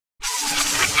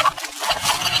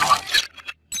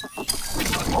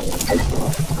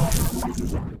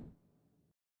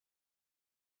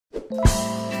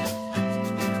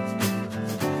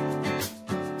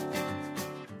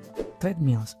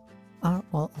Treadmills are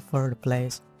all over the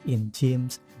place in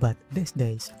gyms, but these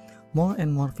days, more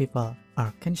and more people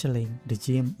are canceling the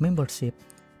gym membership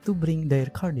to bring their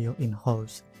cardio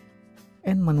in-house.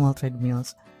 And manual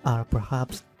treadmills are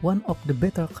perhaps one of the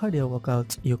better cardio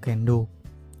workouts you can do.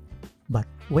 But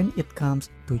when it comes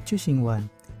to choosing one,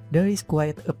 there is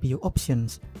quite a few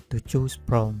options to choose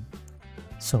from.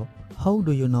 So, how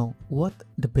do you know what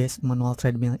the best manual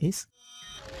treadmill is?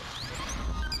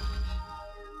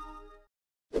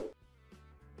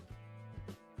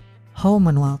 How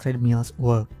manual treadmills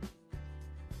work.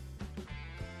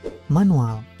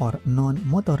 Manual or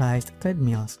non-motorized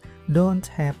treadmills don't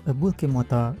have a bulky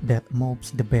motor that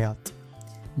moves the belt.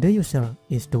 The user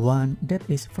is the one that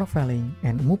is profiling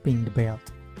and moving the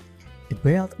belt. The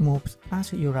belt moves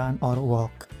as you run or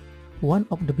walk. One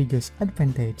of the biggest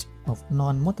advantages of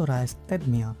non-motorized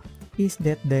treadmill is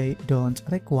that they don't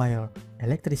require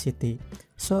electricity,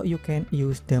 so you can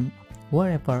use them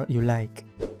wherever you like.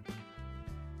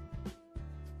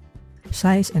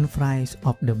 Size and price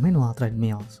of the manual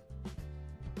treadmills.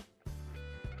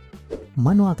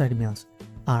 Manual treadmills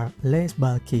are less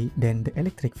bulky than the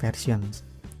electric versions.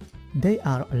 They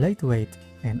are lightweight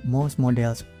and most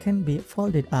models can be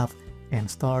folded up and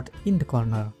stored in the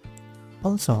corner.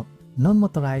 Also,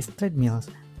 non-motorized treadmills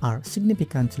are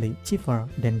significantly cheaper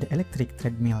than the electric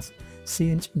treadmills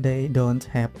since they don't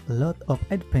have a lot of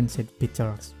advanced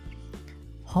features.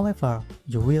 However,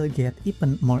 you will get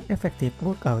even more effective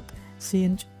workout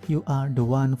since you are the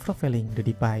one profiling the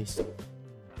device.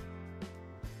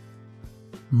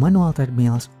 Manual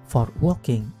treadmills for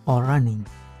walking or running.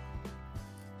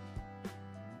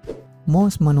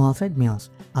 Most manual treadmills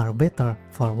are better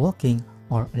for walking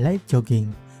or light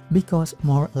jogging because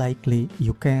more likely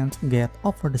you can't get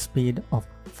over the speed of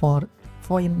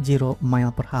 4.0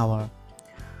 miles per hour.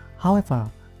 However,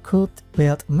 curbed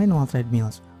belt manual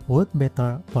treadmills work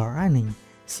better for running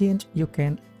since you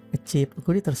can achieve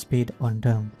greater speed on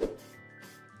them.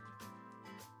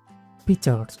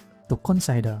 Features to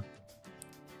consider.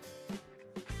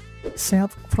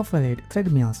 Self-profiled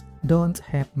treadmills don't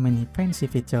have many fancy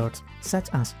features such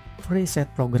as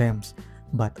preset programs,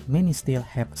 but many still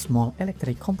have small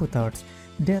electric computers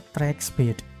that track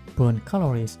speed, burn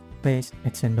calories, pace,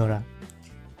 etc.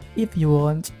 If you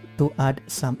want to add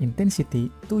some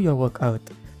intensity to your workout,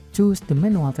 choose the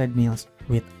manual treadmills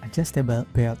with adjustable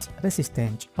belt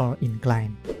resistance or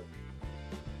incline.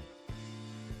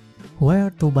 Where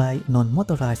to buy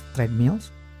non-motorized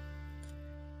treadmills?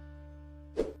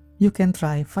 You can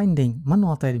try finding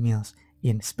manual treadmills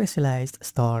in specialized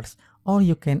stores, or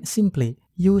you can simply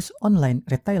use online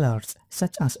retailers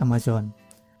such as Amazon.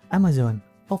 Amazon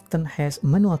often has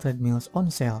manual treadmills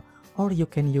on sale, or you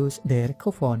can use their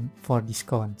coupon for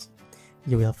discounts.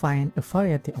 You will find a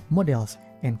variety of models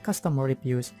and customer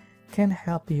reviews can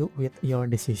help you with your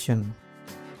decision.